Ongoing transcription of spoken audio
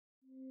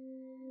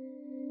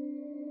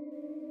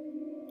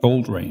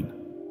Old Rain,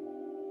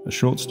 a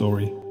short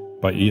story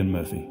by Ian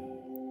Murphy.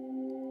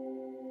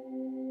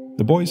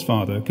 The boy's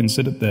father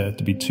considered there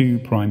to be two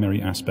primary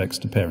aspects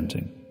to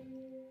parenting: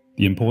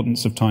 the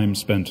importance of time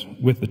spent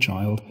with the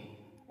child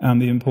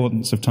and the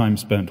importance of time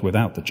spent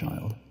without the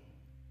child.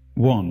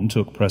 One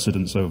took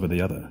precedence over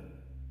the other.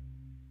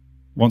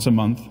 Once a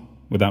month,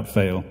 without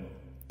fail,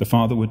 the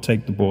father would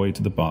take the boy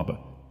to the barber,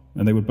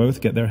 and they would both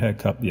get their hair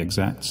cut the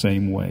exact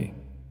same way.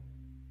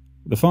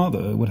 The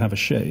father would have a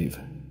shave,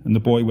 and the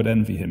boy would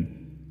envy him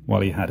while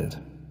he had it.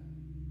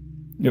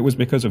 It was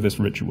because of this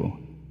ritual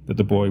that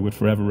the boy would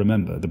forever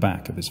remember the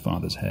back of his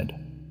father's head.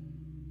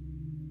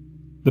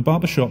 The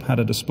barber shop had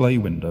a display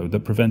window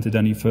that prevented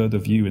any further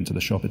view into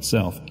the shop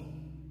itself,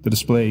 the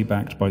display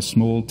backed by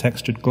small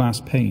textured glass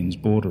panes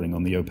bordering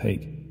on the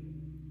opaque.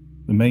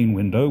 The main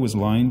window was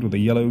lined with a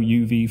yellow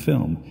UV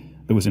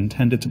film that was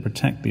intended to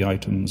protect the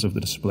items of the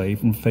display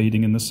from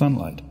fading in the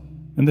sunlight,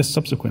 and this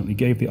subsequently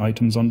gave the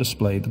items on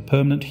display the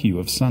permanent hue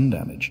of sun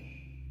damage.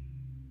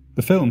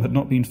 The film had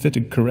not been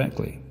fitted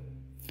correctly.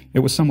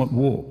 It was somewhat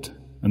warped,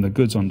 and the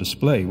goods on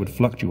display would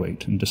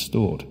fluctuate and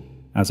distort,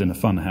 as in a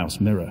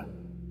funhouse mirror.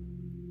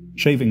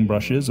 Shaving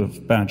brushes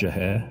of badger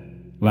hair,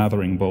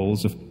 lathering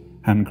bowls of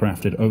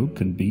handcrafted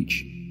oak and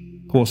beech,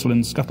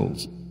 porcelain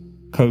scuttles,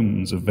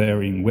 combs of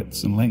varying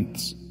widths and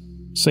lengths,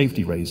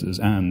 safety razors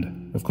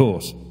and, of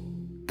course,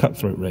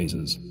 cutthroat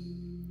razors,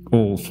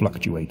 all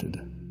fluctuated.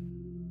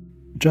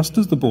 Just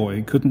as the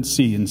boy couldn't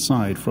see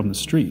inside from the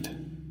street,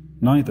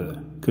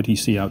 neither could he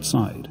see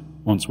outside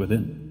once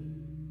within.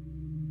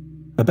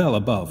 A bell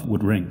above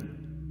would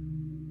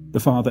ring. The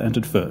father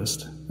entered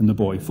first, and the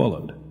boy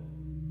followed.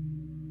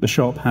 The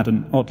shop had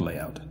an odd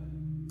layout,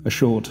 a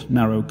short,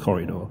 narrow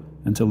corridor,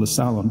 until the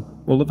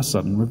salon all of a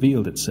sudden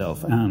revealed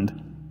itself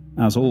and,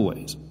 as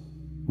always,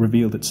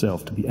 revealed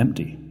itself to be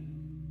empty.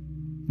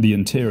 The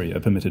interior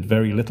permitted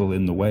very little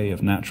in the way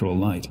of natural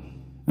light,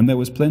 and there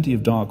was plenty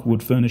of dark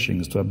wood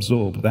furnishings to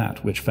absorb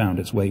that which found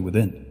its way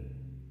within.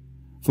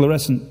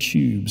 Fluorescent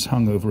tubes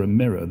hung over a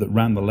mirror that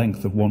ran the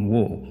length of one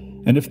wall,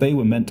 and if they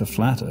were meant to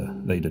flatter,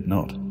 they did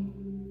not.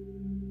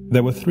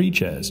 There were 3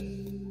 chairs,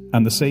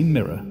 and the same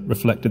mirror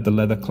reflected the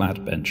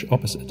leather-clad bench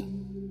opposite.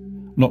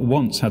 Not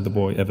once had the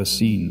boy ever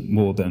seen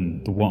more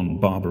than the one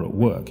barber at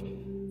work,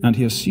 and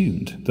he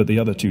assumed that the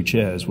other 2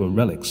 chairs were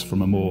relics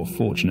from a more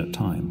fortunate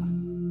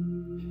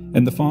time.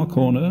 In the far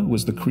corner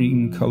was the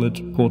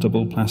cream-colored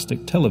portable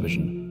plastic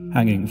television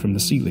hanging from the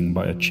ceiling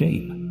by a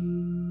chain.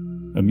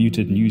 A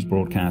muted news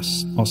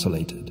broadcast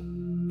oscillated,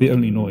 the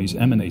only noise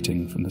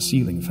emanating from the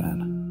ceiling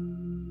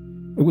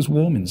fan. It was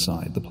warm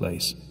inside the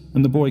place,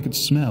 and the boy could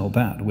smell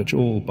that which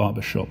all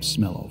barber shops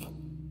smell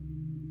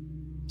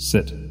of.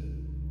 Sit.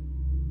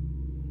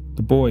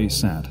 The boy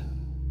sat.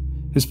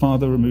 His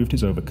father removed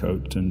his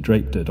overcoat and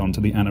draped it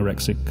onto the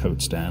anorexic coat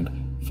stand,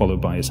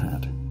 followed by his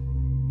hat.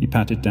 He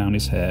patted down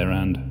his hair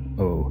and,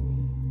 oh,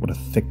 what a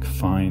thick,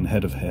 fine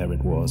head of hair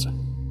it was.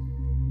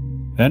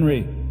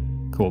 "Henry,"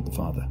 called the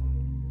father.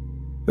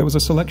 There was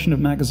a selection of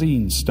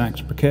magazines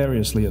stacked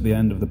precariously at the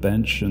end of the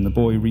bench, and the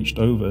boy reached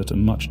over to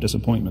much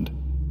disappointment.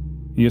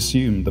 He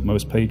assumed that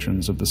most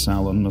patrons of the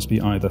salon must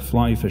be either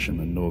fly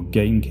fishermen or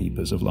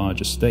gamekeepers of large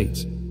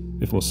estates,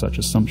 before such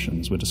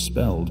assumptions were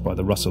dispelled by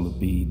the rustle of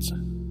beads.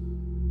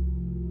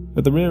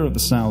 At the rear of the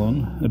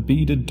salon, a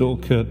beaded door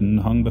curtain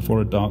hung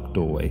before a dark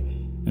doorway,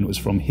 and it was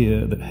from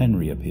here that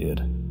Henry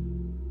appeared.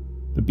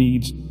 The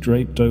beads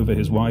draped over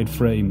his wide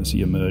frame as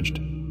he emerged.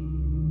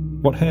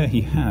 What hair he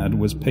had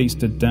was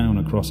pasted down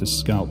across his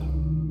scalp,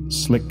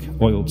 slick,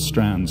 oiled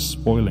strands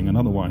spoiling an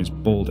otherwise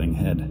balding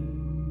head.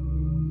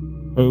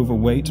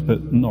 Overweight,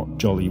 but not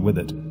jolly with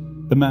it,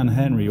 the man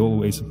Henry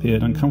always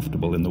appeared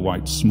uncomfortable in the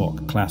white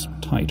smock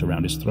clasped tight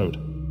around his throat.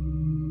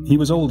 He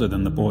was older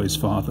than the boy's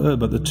father,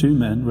 but the 2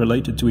 men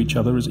related to each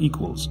other as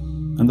equals,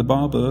 and the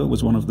barber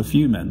was one of the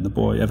few men the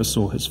boy ever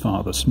saw his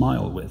father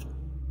smile with.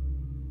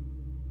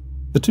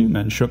 The 2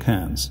 men shook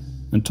hands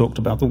and talked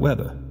about the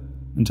weather,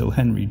 until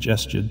Henry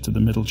gestured to the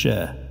middle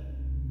chair.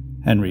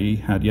 Henry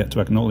had yet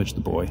to acknowledge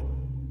the boy,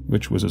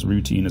 which was as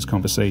routine as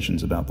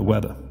conversations about the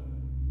weather.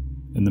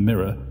 In the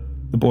mirror,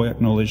 the boy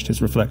acknowledged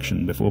his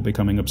reflection before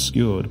becoming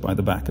obscured by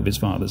the back of his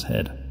father's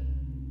head.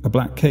 A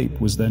black cape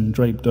was then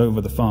draped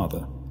over the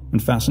father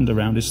and fastened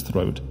around his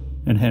throat,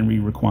 and Henry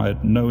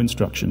required no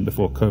instruction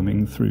before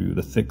combing through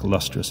the thick,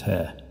 lustrous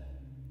hair.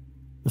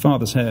 The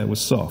father's hair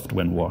was soft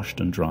when washed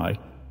and dry,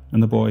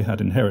 and the boy had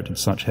inherited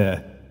such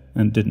hair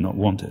and did not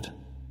want it.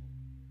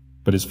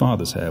 But his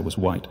father's hair was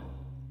white.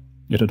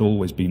 It had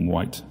always been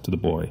white to the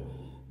boy,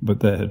 but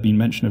there had been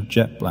mention of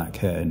jet black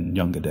hair in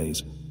younger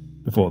days,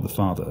 before the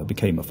father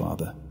became a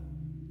father.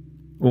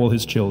 All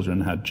his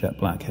children had jet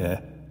black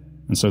hair,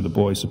 and so the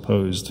boy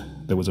supposed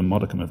there was a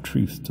modicum of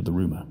truth to the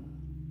rumor.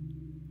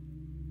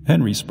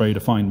 Henry sprayed a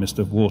fine mist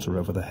of water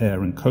over the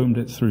hair and combed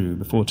it through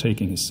before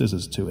taking his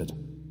scissors to it.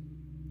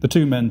 The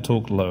 2 men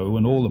talked low,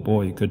 and all the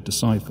boy could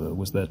decipher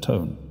was their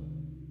tone.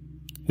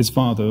 His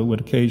father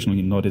would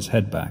occasionally nod his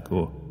head back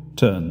or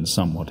turn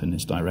somewhat in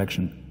his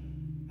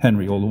direction,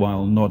 Henry all the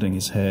while nodding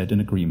his head in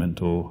agreement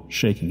or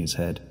shaking his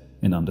head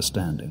in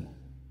understanding.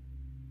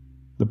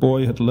 The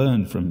boy had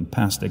learned from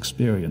past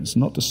experience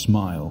not to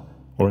smile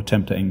or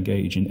attempt to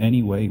engage in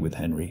any way with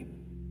Henry,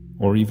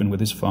 or even with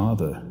his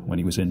father when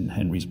he was in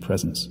Henry's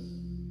presence.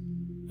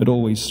 It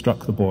always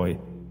struck the boy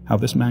how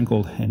this man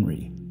called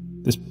Henry,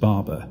 this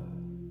barber,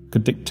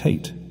 could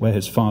dictate where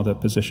his father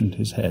positioned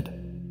his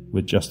head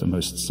with just the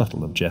most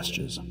subtle of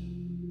gestures.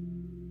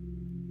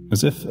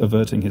 As if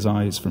averting his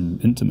eyes from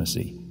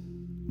intimacy,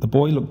 the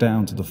boy looked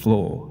down to the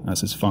floor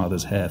as his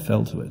father's hair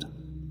fell to it,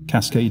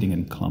 cascading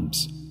in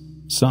clumps,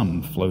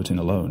 some floating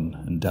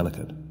alone and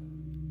delicate.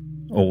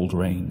 Old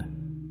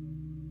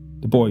rain.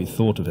 The boy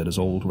thought of it as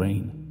old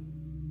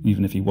rain,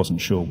 even if he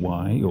wasn't sure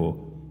why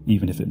or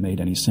even if it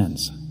made any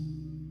sense.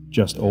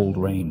 Just old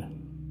rain.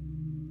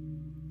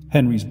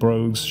 Henry's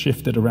brogues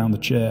shifted around the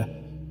chair,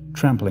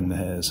 trampling the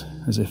hairs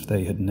as if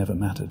they had never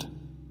mattered.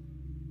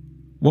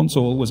 Once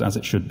all was as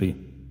it should be,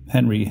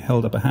 Henry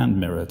held up a hand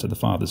mirror to the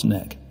father's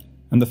neck,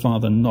 and the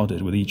father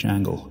nodded with each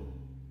angle.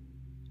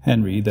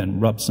 Henry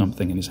then rubbed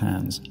something in his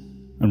hands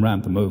and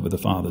ran them over the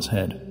father's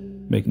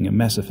head, making a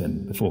mess of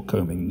him before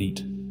combing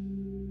neat.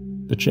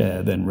 The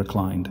chair then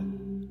reclined.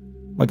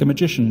 Like a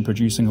magician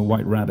producing a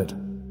white rabbit,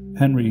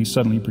 Henry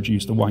suddenly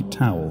produced a white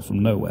towel from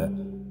nowhere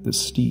that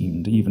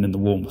steamed even in the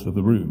warmth of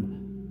the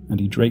room, and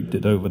he draped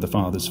it over the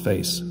father's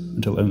face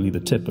until only the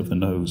tip of the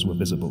nose were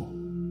visible.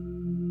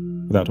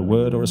 Without a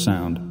word or a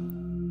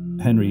sound,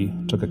 Henry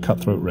took a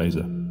cutthroat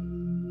razor,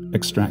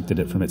 extracted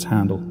it from its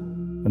handle,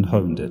 and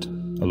honed it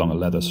along a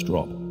leather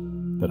strop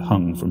that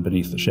hung from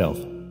beneath the shelf.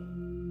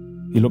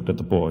 He looked at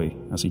the boy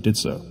as he did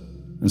so,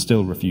 and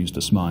still refused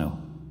to smile.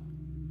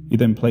 He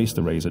then placed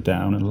the razor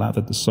down and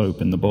lathered the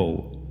soap in the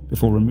bowl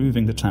before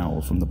removing the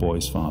towel from the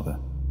boy's father.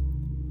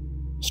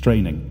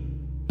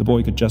 Straining, the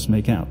boy could just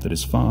make out that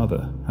his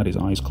father had his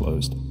eyes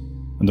closed,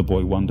 and the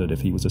boy wondered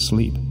if he was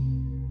asleep,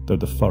 though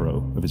the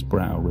furrow of his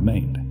brow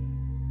remained.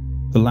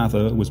 The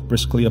lather was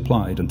briskly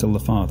applied until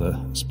the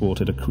father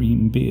sported a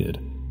cream beard.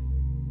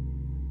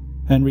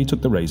 Henry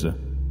took the razor,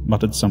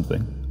 muttered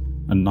something,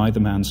 and neither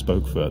man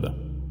spoke further.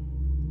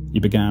 He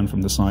began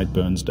from the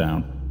sideburns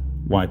down,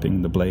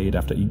 wiping the blade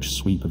after each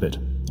sweep of it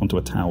onto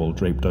a towel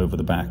draped over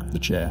the back of the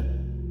chair.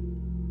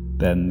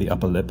 Then the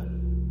upper lip,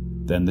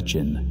 then the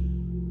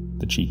chin,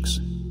 the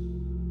cheeks.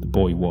 The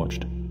boy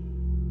watched.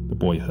 The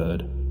boy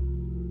heard.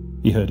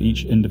 He heard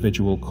each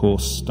individual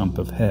coarse stump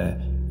of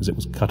hair as it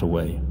was cut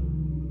away.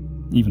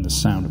 Even the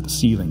sound of the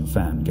ceiling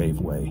fan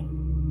gave way.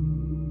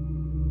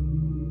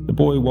 The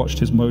boy watched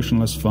his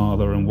motionless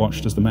father and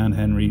watched as the man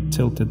Henry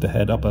tilted the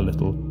head up a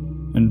little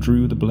and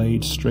drew the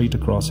blade straight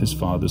across his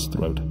father's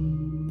throat,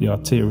 the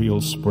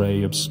arterial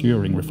spray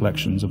obscuring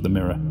reflections of the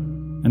mirror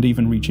and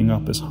even reaching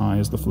up as high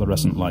as the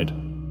fluorescent light.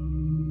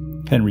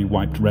 Henry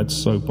wiped red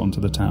soap onto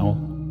the towel.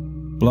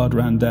 Blood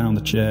ran down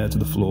the chair to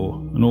the floor,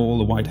 and all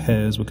the white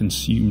hairs were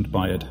consumed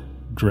by it,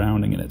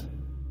 drowning in it.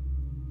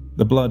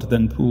 The blood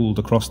then pooled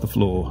across the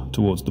floor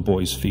towards the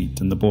boy's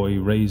feet, and the boy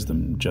raised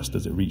them just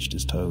as it reached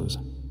his toes.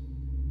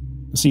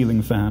 The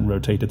ceiling fan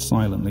rotated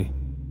silently,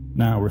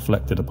 now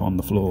reflected upon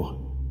the floor.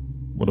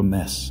 What a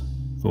mess,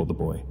 thought the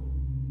boy.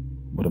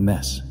 What a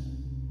mess.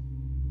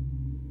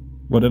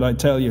 What did I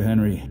tell you,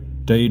 Henry?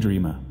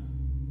 Daydreamer.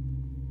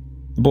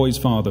 The boy's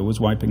father was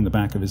wiping the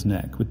back of his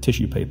neck with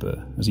tissue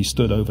paper as he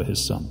stood over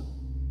his son.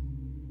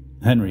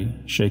 Henry,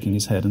 shaking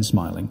his head and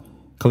smiling,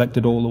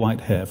 collected all the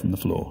white hair from the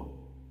floor.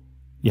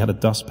 He had a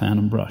dustpan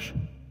and brush,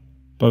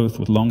 both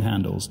with long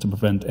handles to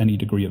prevent any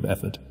degree of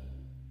effort,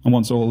 and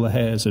once all the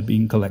hairs had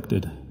been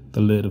collected,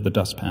 the lid of the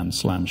dustpan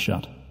slammed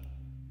shut.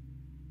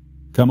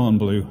 "Come on,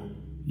 Blue.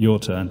 Your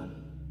turn."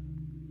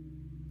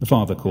 The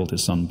father called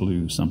his son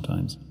Blue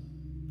sometimes.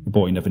 The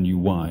boy never knew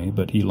why,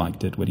 but he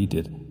liked it when he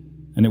did,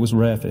 and it was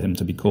rare for him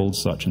to be called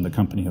such in the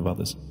company of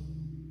others.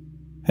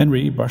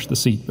 Henry brushed the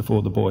seat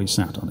before the boy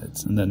sat on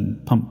it, and then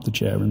pumped the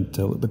chair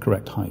until at the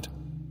correct height.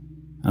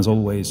 As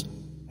always,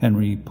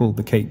 Henry pulled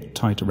the cape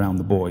tight around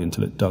the boy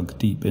until it dug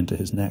deep into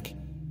his neck.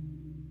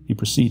 He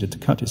proceeded to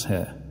cut his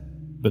hair,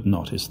 but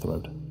not his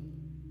throat.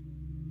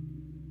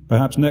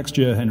 "Perhaps next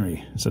year,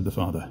 Henry," said the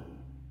father,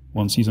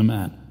 "once he's a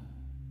man."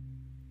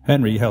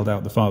 Henry held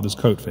out the father's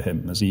coat for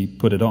him as he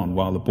put it on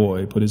while the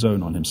boy put his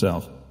own on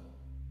himself.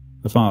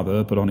 The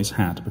father put on his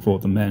hat before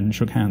the men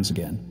shook hands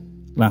again,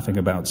 laughing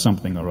about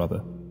something or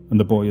other, and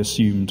the boy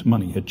assumed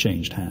money had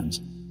changed hands.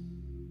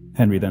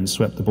 Henry then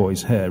swept the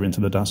boy's hair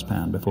into the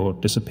dustpan before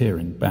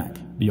disappearing back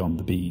beyond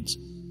the beads.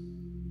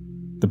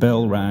 The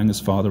bell rang as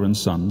father and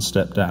son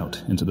stepped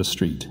out into the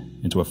street,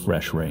 into a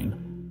fresh rain.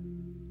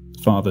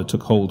 The father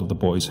took hold of the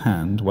boy's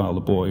hand while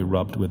the boy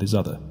rubbed with his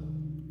other,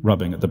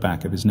 rubbing at the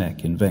back of his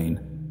neck in vain,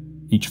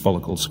 each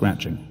follicle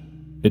scratching,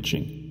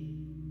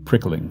 itching,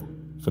 prickling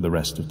for the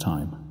rest of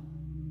time.